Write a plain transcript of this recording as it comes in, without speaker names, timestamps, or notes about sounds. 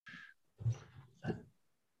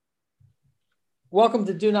Welcome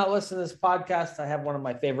to Do Not Listen to This podcast. I have one of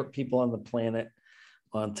my favorite people on the planet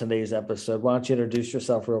on today's episode. Why don't you introduce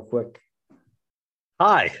yourself real quick?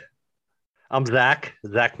 Hi, I'm Zach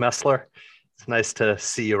Messler. It's nice to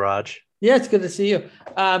see you, Raj. Yeah, it's good to see you.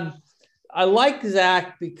 I like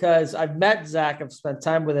Zach because I've met Zach. I've spent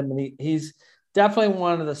time with him, and he's definitely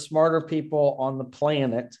one of the smarter people on the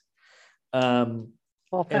planet. Well,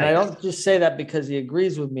 And I thanks. don't just say that because he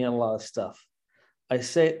agrees with me on a lot of stuff. I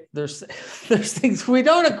say there's there's things we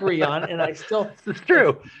don't agree on, and I still It's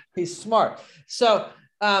true. he's smart. So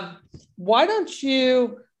why don't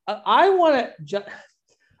you? I want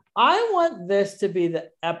this to be the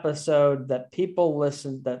episode that people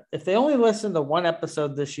listen. That if they only listen to one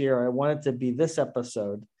episode this year, I want it to be this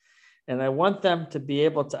episode, and I want them to be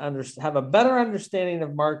able to have a better understanding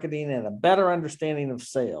of marketing and a better understanding of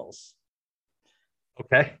sales.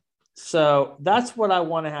 Okay. So that's what I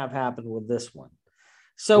want to have happen with this one.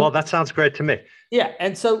 Well, So that sounds great to me. yeah,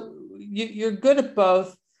 and so you're good at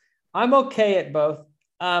both. I'm okay at both.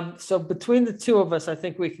 So between the two of us, I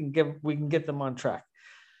think we can get them on track.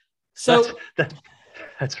 That's So that,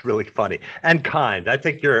 that's really funny and kind. I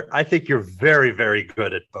think you're very, very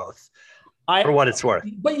good at both for I, what it's worth.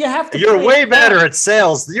 but you have to You're play way it better back. at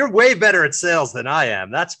sales. You're way better at sales than I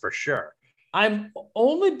am. That's for sure. I'm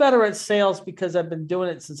only better at sales because I've been doing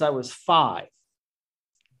it since I was 5.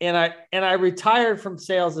 And I retired from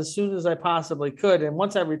sales as soon as I possibly could. And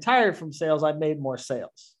once I retired from sales, I made more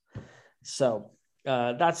sales. So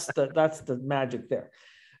that's the magic there.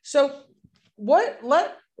 So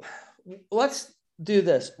let's do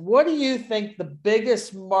this. What do you think the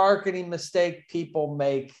biggest marketing mistake people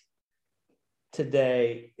make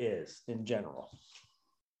today is in general?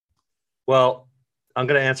 Well, I'm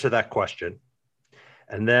going to answer that question.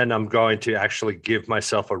 And then I'm going to actually give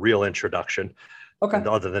myself a real introduction, Okay.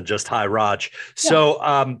 other than just hi, Raj. Yeah.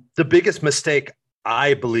 So the biggest mistake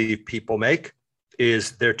I believe people make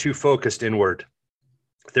is they're too focused inward.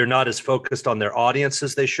 They're not as focused on their audience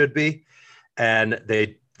as they should be, and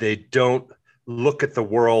they don't look at the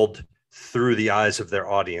world through the eyes of their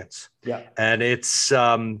audience. Yeah. And it's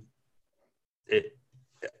it,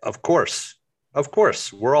 of course,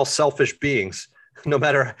 we're all selfish beings. No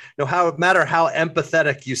matter how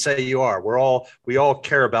empathetic you say you are, we all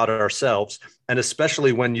care about ourselves, and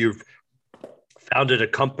especially when you've founded a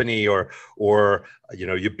company or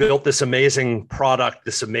you built this amazing product,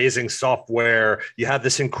 this amazing software, you have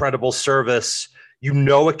this incredible service,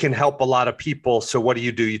 it can help a lot of people. So what do?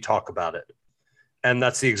 You talk about it. And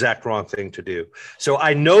that's the exact wrong thing to do. So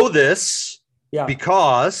I know this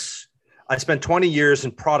because I spent 20 years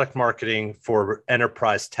in product marketing for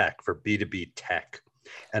enterprise tech, for B2B tech.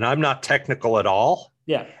 And I'm not technical at all.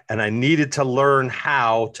 Yeah. And I needed to learn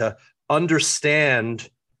how to understand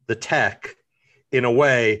the tech in a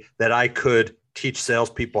way that I could teach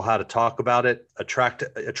salespeople how to talk about it,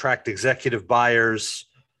 attract executive buyers.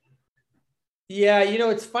 Yeah.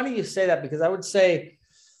 It's funny you say that because I would say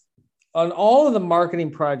on all of the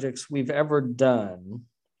marketing projects we've ever done,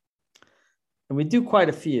 and we do quite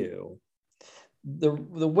a few, the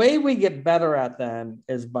way we get better at them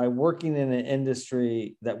is by working in an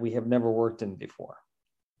industry that we have never worked in before.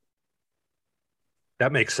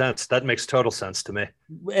 That makes sense. That makes total sense to me.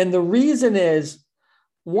 And the reason is,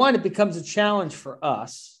 one, it becomes a challenge for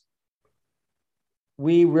us.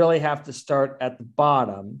 We really have to start at the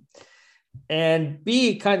bottom. And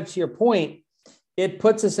B, kind of to your point, it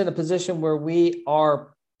puts us in a position where we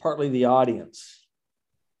are partly the audience.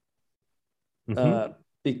 Mm-hmm.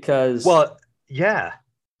 Because well, yeah.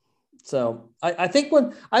 So I think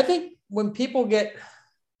when people get,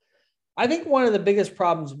 I think one of the biggest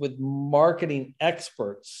problems with marketing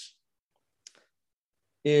experts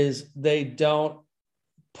is they don't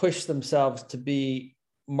push themselves to be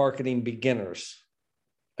marketing beginners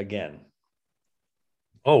again.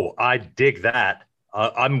 Oh, I dig that.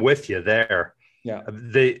 I'm with you there. Yeah.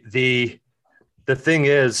 The thing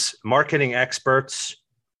is, marketing experts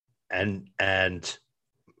and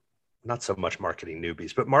not so much marketing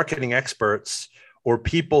newbies, but marketing experts or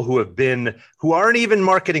people who aren't even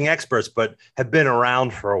marketing experts, but have been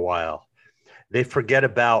around for a while, they forget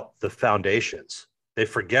about the foundations. They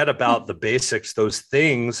forget about the basics, those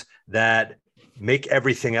things that make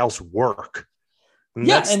everything else work. And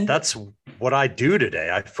that's what I do today.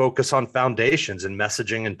 I focus on foundations and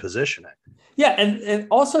messaging and positioning. Yeah. And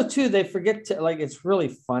also too, they forget to, like, it's really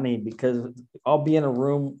funny because I'll be in a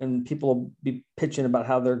room and people will be pitching about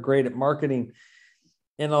how they're great at marketing.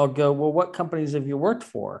 And I'll go, well, what companies have you worked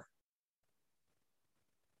for?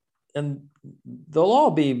 And they'll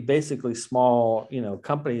all be basically small,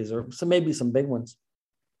 companies, or maybe some big ones.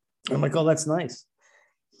 I'm like, oh, that's nice.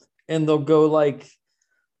 and they'll go like,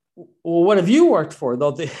 well, what have you worked for?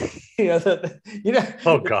 They'll do,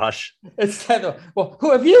 Oh gosh. it's kind of, well,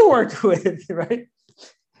 who have you worked with? Right.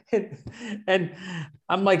 And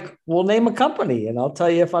I'm like, well, name a company and I'll tell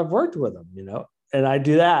you if I've worked with them, and I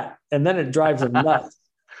do that. And then it drives them nuts.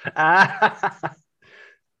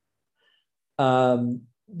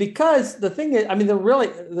 Because the thing is, I mean,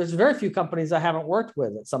 there's very few companies I haven't worked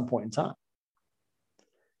with at some point in time,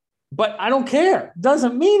 but I don't care. It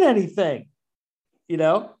doesn't mean anything,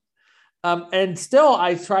 and still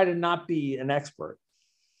I try to not be an expert.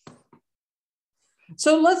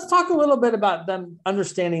 So let's talk a little bit about them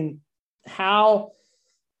understanding how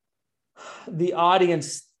the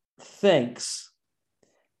audience thinks.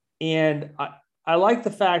 And I like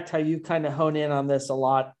the fact how you kind of hone in on this a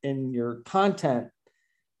lot in your content,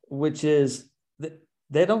 which is that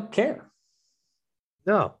they don't care.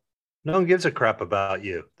 No one gives a crap about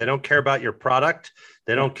you. They don't care about your product.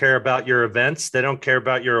 They don't care about your events. They don't care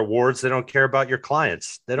about your awards. They don't care about your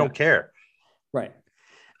clients. They don't care. Right.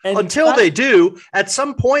 And until they do, at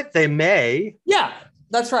some point they may. Yeah,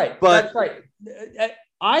 that's right. But that's right.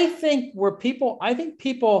 I think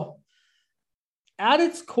people at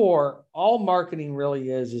its core, all marketing really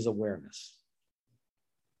is awareness.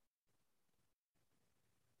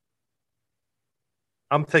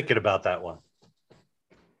 I'm thinking about that one.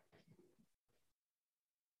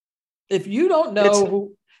 If you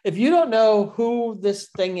don't know who this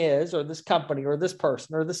thing is, or this company, or this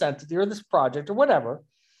person, or this entity, or this project, or whatever,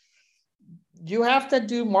 you have to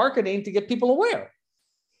do marketing to get people aware.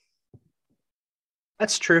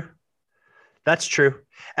 That's true.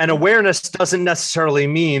 And awareness doesn't necessarily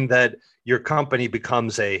mean that your company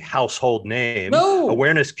becomes a household name. No.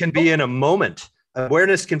 Awareness can be in a moment.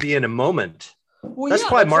 Well,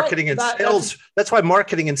 that's why marketing and sales. That's why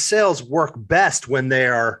marketing and sales work best when they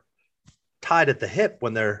are tied at the hip,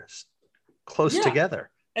 when they're close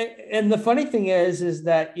together. And the funny thing is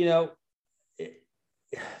that,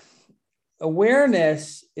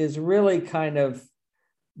 awareness is really kind of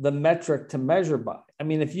the metric to measure by. I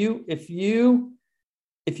mean, if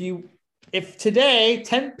today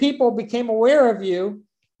 10 people became aware of you,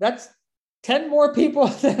 that's 10 more people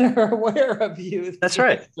that are aware of you. That's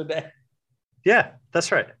right. Today. Yeah,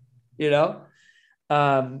 that's right.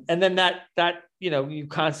 And then that you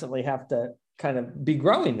constantly have to kind of be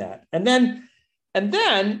growing that. And then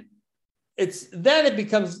it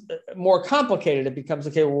becomes more complicated. It becomes,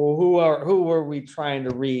 okay, well, who are we trying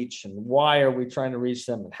to reach, and why are we trying to reach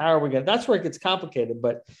them, and how are we going? That's where it gets complicated.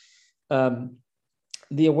 But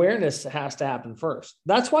the awareness has to happen first.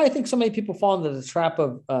 That's why I think so many people fall into the trap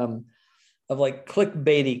of like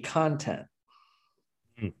clickbaity content.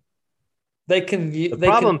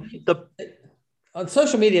 On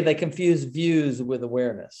social media, they confuse views with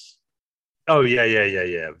awareness. Oh,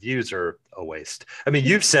 yeah. Views are a waste. I mean,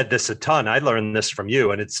 you've said this a ton. I learned this from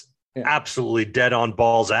you, and it's absolutely dead on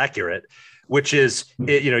balls accurate, which is,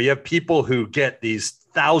 you have people who get these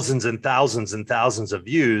thousands and thousands and thousands of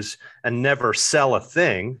views and never sell a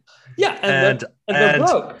thing. Yeah. And they're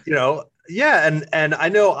broke. And I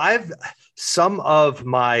know some of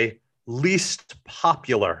my least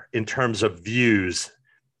popular in terms of views,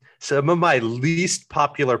 some of my least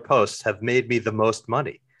popular posts have made me the most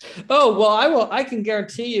money. Oh, well, I can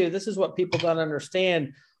guarantee you this is what people don't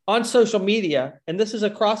understand on social media, and this is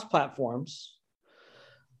across platforms.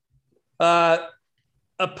 A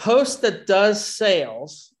post that does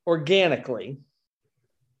sales organically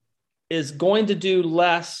is going to do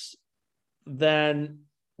less than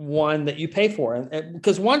one that you pay for. And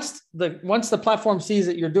because once the platform sees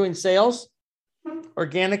that you're doing sales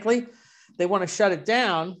organically, they want to shut it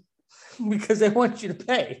down because they want you to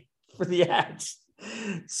pay for the ads.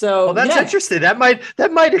 So that's interesting. That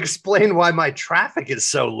might explain why my traffic is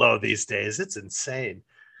so low these days. It's insane.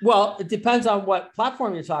 Well, it depends on what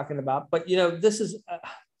platform you're talking about, but this is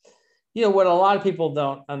what a lot of people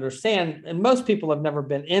don't understand, and most people have never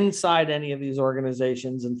been inside any of these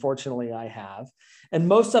organizations. Unfortunately, I have, and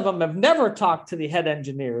most of them have never talked to the head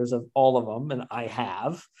engineers of all of them, and I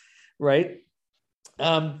have, right?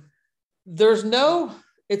 Everything's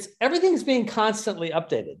being constantly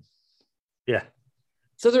updated. Yeah.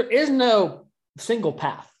 So there is no single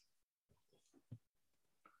path,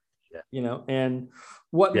 and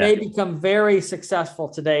what may become very successful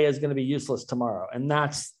today is going to be useless tomorrow. And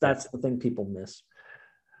that's the thing people miss.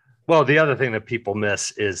 Well, the other thing that people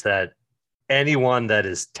miss is that anyone that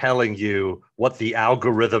is telling you what the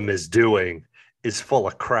algorithm is doing is full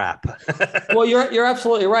of crap. Well, you're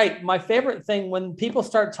absolutely right. My favorite thing when people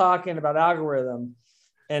start talking about algorithm,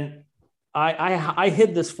 and I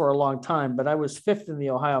hid this for a long time, but I was 5th in the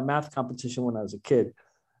Ohio math competition when I was a kid.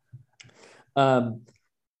 Um,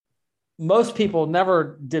 Most people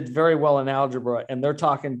never did very well in algebra, and they're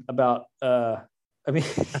talking about. I mean,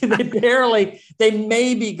 they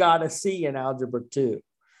maybe got a C in algebra 2.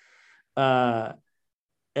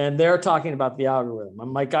 And they're talking about the algorithm.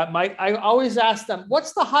 I'm like, I always ask them,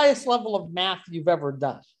 what's the highest level of math you've ever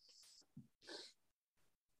done?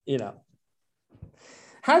 You know,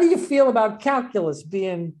 how do you feel about calculus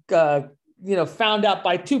being, found out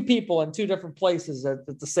by two people in two different places at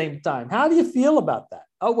the same time? How do you feel about that?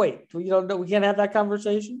 Oh, wait, you don't know, we can't have that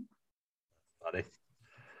conversation? Funny.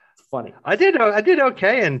 Funny. I did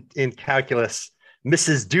okay in calculus,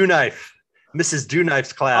 Mrs.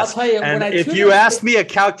 Dooknife's class. I'll tell you, and if you asked me a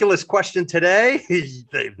calculus question today,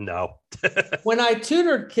 no. When I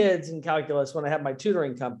tutored kids in calculus, when I had my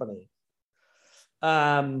tutoring company,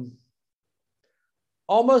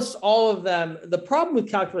 almost all of them, the problem with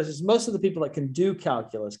calculus is most of the people that can do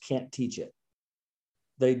calculus can't teach it.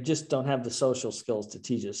 They just don't have the social skills to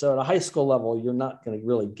teach it. So at a high school level, you're not going to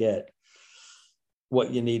really get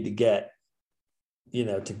what you need to get,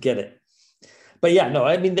 to get it. But yeah, no,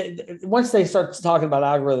 I mean, once they start talking about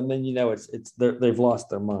algorithm, then they've lost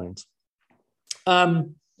their minds.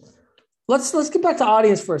 Let's get back to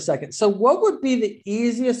audience for a second. So what would be the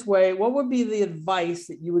easiest way? What would be the advice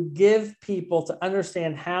that you would give people to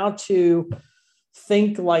understand how to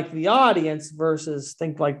think like the audience versus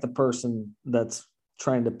think like the person that's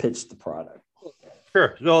trying to pitch the product?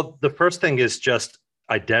 Sure. Well, the first thing is just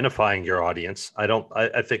identifying your audience.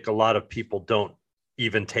 I think a lot of people don't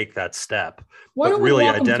even take that step. Why don't we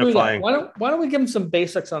walk them through that? Why don't we give them some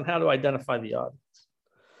basics on how to identify the audience?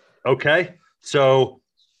 Okay. So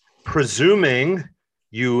presuming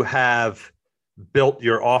you have built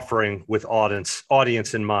your offering with audience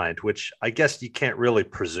in mind, which I guess you can't really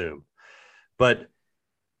presume, but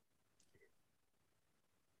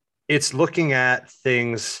it's looking at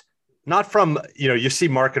things not from, you see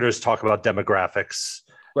marketers talk about demographics,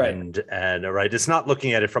 right? And right. It's not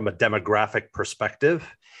looking at it from a demographic perspective.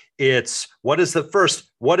 It's what is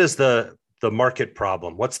the market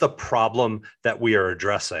problem? What's the problem that we are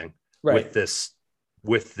addressing with this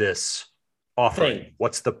offering? Thing.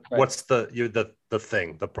 What's the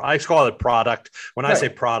thing? I call it product. When I say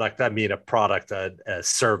product, I mean a product, a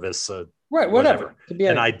service, whatever.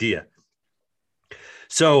 An idea.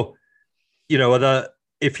 So,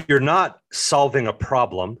 if you're not solving a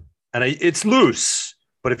problem, and it's loose,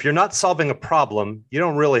 but if you're not solving a problem, you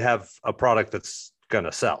don't really have a product that's going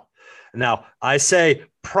to sell. Now, I say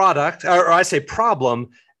product, or I say problem,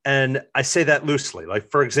 and I say that loosely.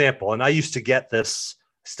 Like, for example, and I used to get this,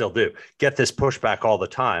 still do, get this pushback all the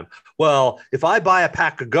time. Well, if I buy a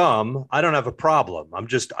pack of gum, I don't have a problem.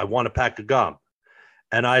 I want a pack of gum.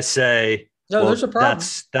 And I say, no, there's a problem.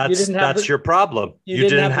 That's your problem. You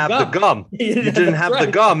didn't have the gum. You didn't have the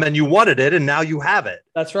gum, and you wanted it, and now you have it.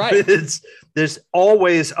 That's right. There's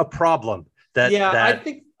always a problem. I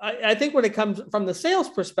think when it comes from the sales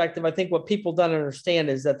perspective, I think what people don't understand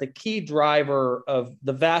is that the key driver of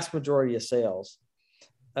the vast majority of sales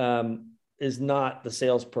is not the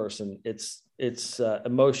salesperson. It's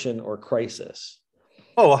emotion or crisis.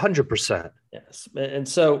 Oh, 100%. Yes, and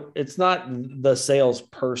so it's not the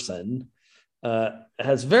salesperson.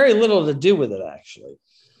 Has very little to do with it, actually.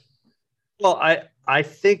 Well, I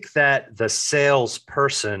think that the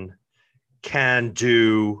salesperson can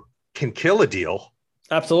kill a deal.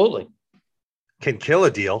 Absolutely. Can kill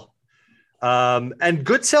a deal. And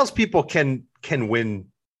good salespeople can win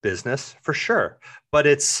business for sure. But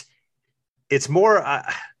it's more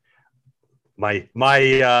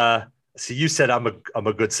see, you said I'm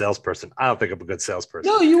a good salesperson. I don't think I'm a good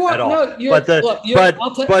salesperson. No, you are. At all. No, you're. I'll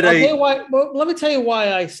tell you why. Well, let me tell you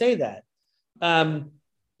why I say that.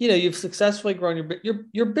 You've successfully grown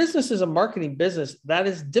your business is a marketing business that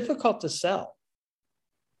is difficult to sell.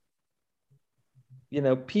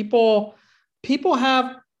 People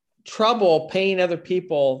have trouble paying other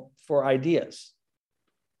people for ideas.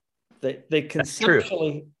 They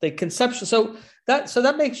conceptually. So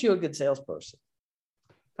that makes you a good salesperson.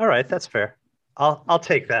 All right, that's fair. I'll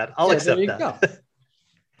take that. I'll accept that.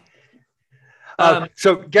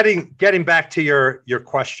 So getting back to your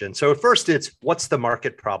question. So first, it's what's the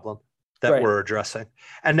market problem that we're addressing,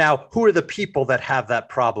 and now who are the people that have that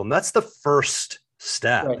problem? That's the first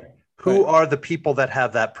step. Right. Who are the people that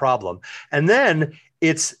have that problem, and then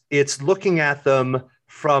it's looking at them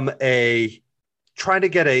from trying to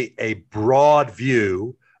get a broad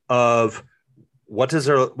view of. What does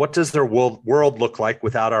their world look like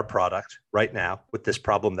without our product right now with this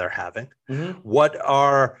problem they're having? Mm-hmm. What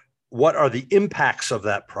are the impacts of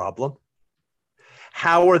that problem?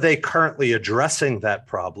 How are they currently addressing that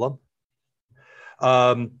problem?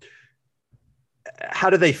 how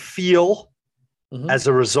do they feel as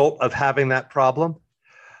a result of having that problem?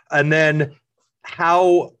 And then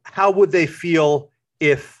how would they feel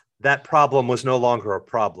if that problem was no longer a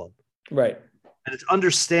problem? Right. And it's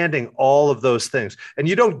understanding all of those things. And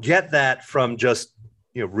you don't get that from just,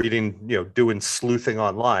 reading, doing sleuthing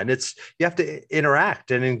online. You have to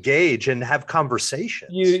interact and engage and have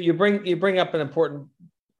conversations. You bring up an important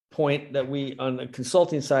point that we, on the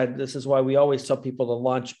consulting side, this is why we always tell people to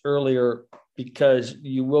launch earlier, because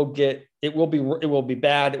it will be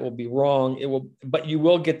bad, it will be wrong, but you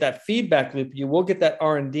will get that feedback loop. You will get that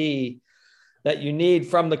R&D that you need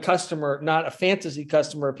from the customer, not a fantasy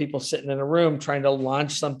customer, people sitting in a room trying to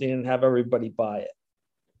launch something and have everybody buy it.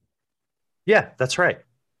 Yeah, that's right.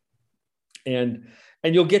 And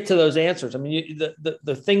you'll get to those answers. I mean,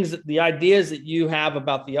 the things, the ideas that you have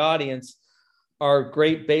about the audience are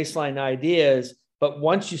great baseline ideas, but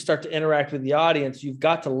once you start to interact with the audience, you've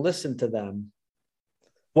got to listen to them.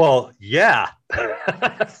 Well, yeah.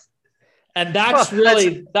 And that's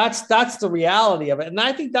that's the reality of it. And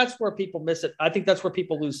I think that's where people miss it. I think that's where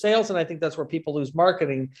people lose sales. And I think that's where people lose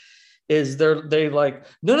marketing, is they like,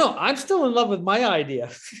 no, I'm still in love with my idea.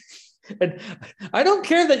 And I don't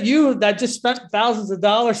care that just spent thousands of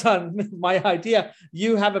dollars on my idea.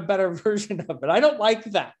 You have a better version of it. I don't like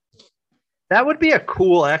that. That would be a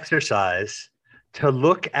cool exercise, to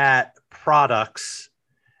look at products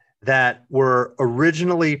that were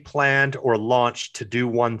originally planned or launched to do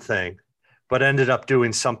one thing, but ended up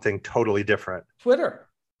doing something totally different. Twitter.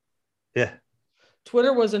 Yeah.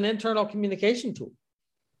 Twitter was an internal communication tool.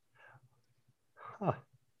 Huh.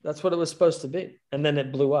 That's what it was supposed to be. And then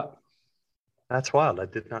it blew up. That's wild. I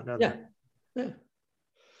did not know that.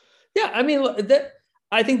 Yeah. I mean,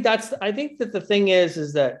 I think that the thing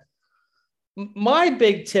is that my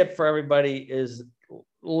big tip for everybody is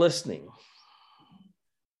listening.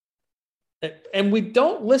 And we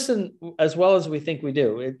don't listen as well as we think we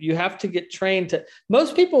do. You have to get trained to.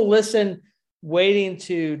 Most people listen waiting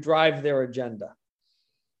to drive their agenda.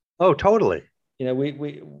 Oh, totally.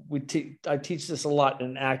 I teach this a lot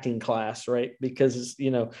in acting class, right? Because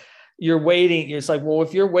you're waiting. It's like, well,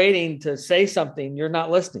 if you're waiting to say something, you're not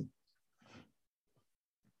listening.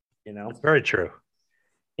 That's very true.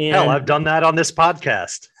 And hell, I've done that on this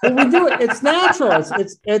podcast. We do it. It's natural.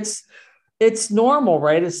 It's normal,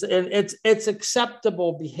 right? It's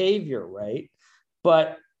acceptable behavior, right?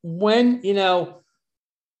 But when, I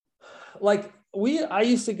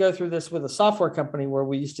used to go through this with a software company where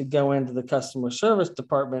we used to go into the customer service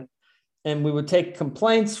department and we would take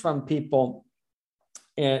complaints from people.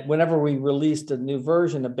 And whenever we released a new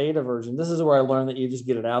version, a beta version, this is where I learned that you just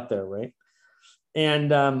get it out there, right?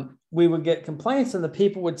 And we would get complaints and the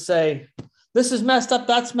people would say, this is messed up,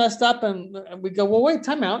 that's messed up. And we go, well, wait,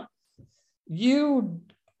 time out. You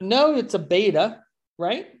know it's a beta,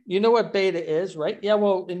 right? You know what beta is, right? Yeah,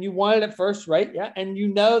 well, and you wanted it first, right? Yeah, and you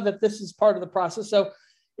know that this is part of the process. So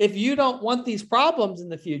if you don't want these problems in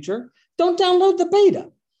the future, don't download the beta.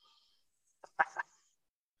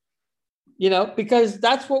 Because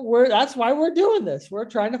that's why we're doing this. We're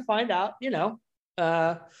trying to find out,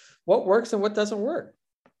 what works and what doesn't work.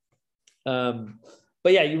 But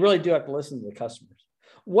yeah, you really do have to listen to the customers.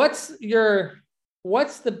 What's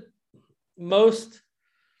the most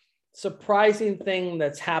surprising thing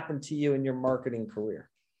that's happened to you in your marketing career?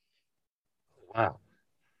 Wow.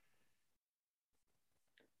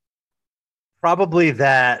 Probably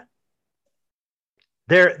that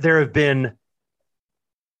there have been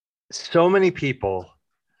so many people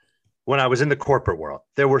when I was in the corporate world.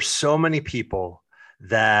 There were so many people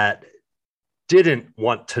that didn't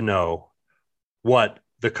want to know what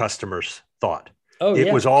the customers thought.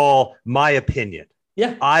 It was all my opinion.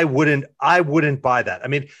 Yeah. I wouldn't buy that. I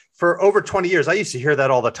mean, for over 20 years, I used to hear that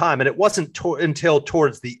all the time. And it wasn't until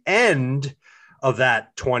towards the end of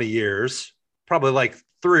that 20 years, probably like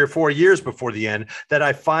 3 or 4 years before the end, that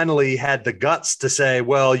I finally had the guts to say,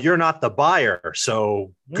 well, you're not the buyer.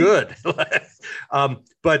 So good.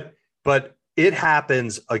 But it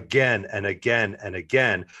happens again and again and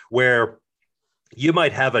again, where you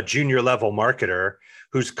might have a junior level marketer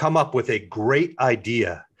who's come up with a great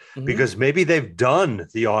idea because maybe they've done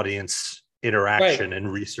the audience interaction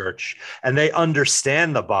and research and they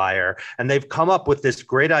understand the buyer and they've come up with this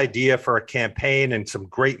great idea for a campaign and some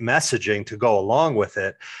great messaging to go along with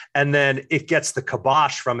it. And then it gets the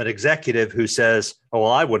kibosh from an executive who says, oh,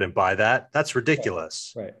 well, I wouldn't buy that. That's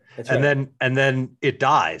ridiculous. Right. And then it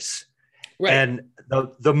dies. Right. And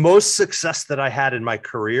the most success that I had in my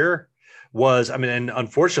career was, and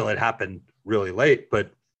unfortunately it happened really late, but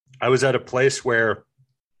I was at a place where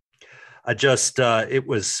I just, it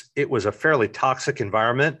was a fairly toxic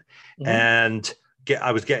environment. And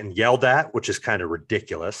I was getting yelled at, which is kind of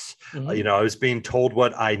ridiculous. Mhm. I was being told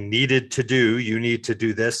what I needed to do. You need to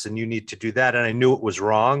do this and you need to do that. And I knew it was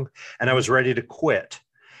wrong. And I was ready to quit.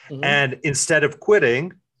 Mhm. And instead of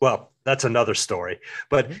quitting, well, that's another story.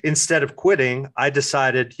 But Mhm. instead of quitting, I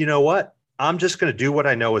decided, you know what? I'm just going to do what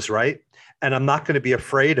I know is right. And I'm not going to be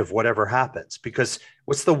afraid of whatever happens, because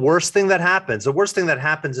what's the worst thing that happens? The worst thing that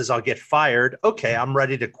happens is I'll get fired. Okay, I'm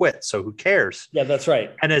ready to quit. So who cares? Yeah, that's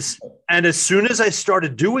right. And as soon as I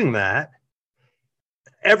started doing that,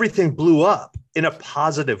 everything blew up in a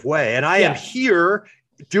positive way. And I am Yeah. here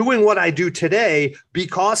doing what I do today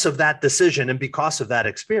because of that decision and because of that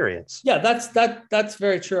experience. Yeah, that's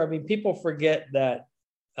very true. I mean, people forget that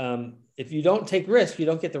if you don't take risk, you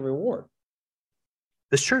don't get the reward.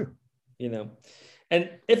 It's true.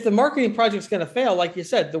 And if the marketing project's going to fail, like you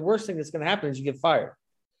said, the worst thing that's going to happen is you get fired.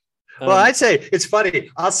 Well, I'd say it's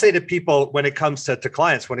funny. I'll say to people when it comes to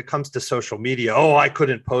clients, when it comes to social media, oh, I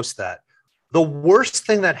couldn't post that. The worst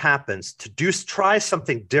thing that happens try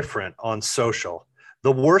something different on social.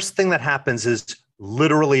 The worst thing that happens is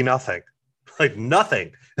literally nothing, like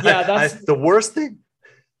nothing. Yeah, that's the worst thing.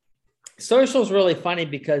 Social is really funny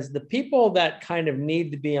because the people that kind of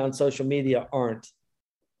need to be on social media aren't.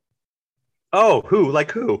 Oh, who?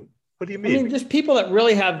 Like who? What do you mean? I mean, just people that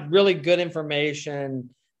really have really good information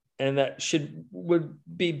and that would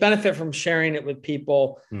be benefit from sharing it with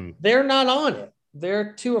people. They're not on it.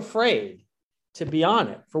 They're too afraid to be on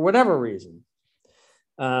it for whatever reason.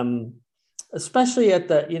 Especially at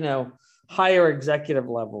the, higher executive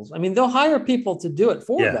levels. I mean, they'll hire people to do it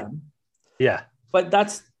for them. Yeah. But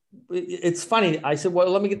it's funny. I said, well,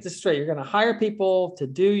 let me get this straight. You're going to hire people to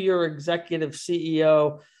do your executive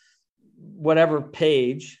CEO, whatever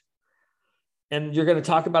page, and you're going to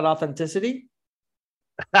talk about authenticity.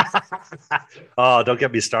 Oh, don't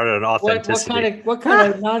get me started on authenticity. What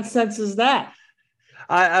kind of nonsense is that?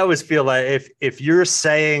 I always feel like if you're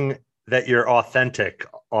saying that you're authentic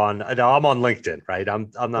I'm on LinkedIn, right?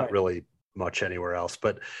 I'm not really much anywhere else,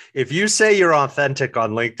 but if you say you're authentic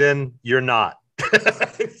on LinkedIn, you're not.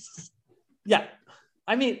 Yeah.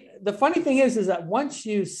 I mean, the funny thing is that once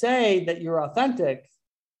you say that you're authentic,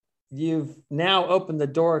 you've now opened the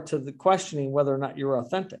door to the questioning whether or not you're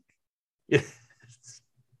authentic. It's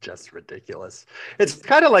just ridiculous. It's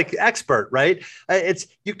kind of like expert, right?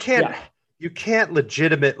 You can't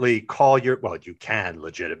legitimately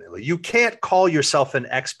you can't call yourself an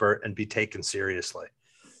expert and be taken seriously.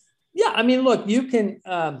 Yeah. I mean, look, you can,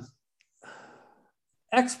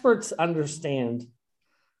 experts understand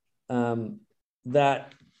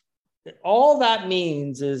that all that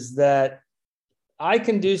means is that I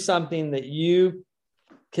can do something that you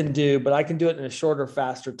can do, but I can do it in a shorter,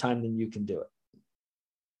 faster time than you can do it.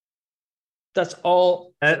 That's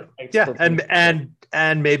all. And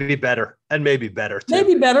maybe better, and maybe better too.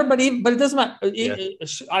 Maybe better, but it doesn't matter.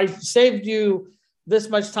 I saved you this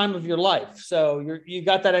much time of your life, so you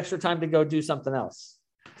got that extra time to go do something else.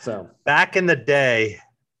 So back in the day,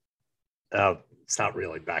 it's not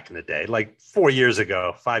really back in the day, like 5 years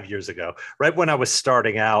ago, right when I was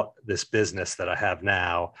starting out this business that I have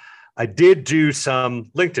now, I did do some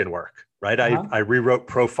LinkedIn work. Right. Uh-huh. I rewrote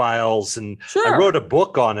profiles and I wrote a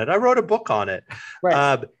book on it.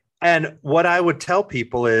 Right. And what I would tell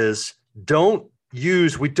people is we don't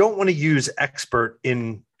want to use expert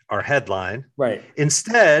in our headline. Right.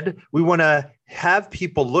 Instead, we want to have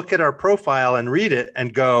people look at our profile and read it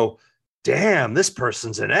and go, damn, this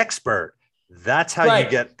person's an expert. That's how you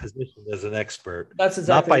get positioned as an expert. That's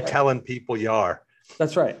exactly not by telling people you are.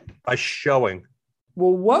 That's right. By showing.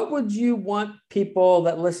 Well, what would you want people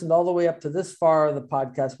that listened all the way up to this far of the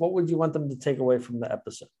podcast, what would you want them to take away from the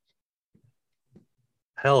episode?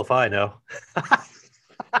 Hell if I know.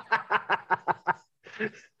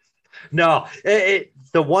 No,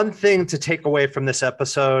 the one thing to take away from this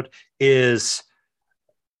episode is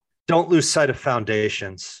don't lose sight of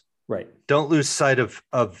foundations. Right. Don't lose sight of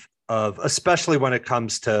especially when it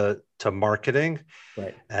comes to marketing,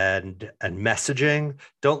 right, and messaging.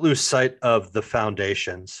 Don't lose sight of the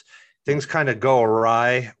foundations. Things kind of go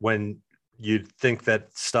awry when you think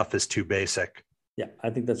that stuff is too basic. Yeah, I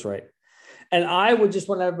think that's right. And I would just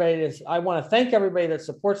want I want to thank everybody that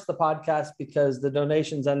supports the podcast, because the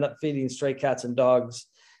donations end up feeding stray cats and dogs.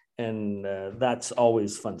 And that's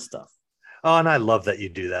always fun stuff. Oh, and I love that you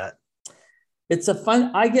do that.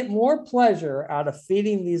 I get more pleasure out of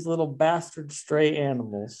feeding these little bastard stray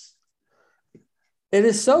animals. It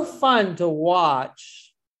is so fun to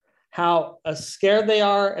watch how scared they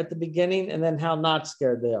are at the beginning and then how not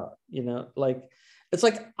scared they are. It's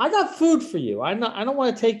like, I got food for you. I don't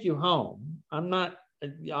want to take you home.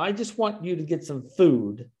 I just want you to get some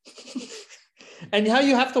food. And how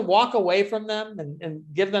you have to walk away from them and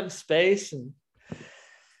give them space. And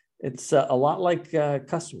it's a lot like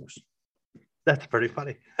customers. That's pretty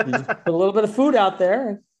funny. You just put a little bit of food out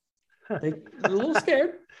there. They're a little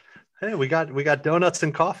scared. Hey, we got donuts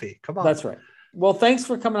and coffee. Come on. That's right. Well, thanks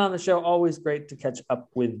for coming on the show. Always great to catch up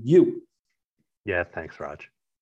with you. Yeah, thanks, Raj.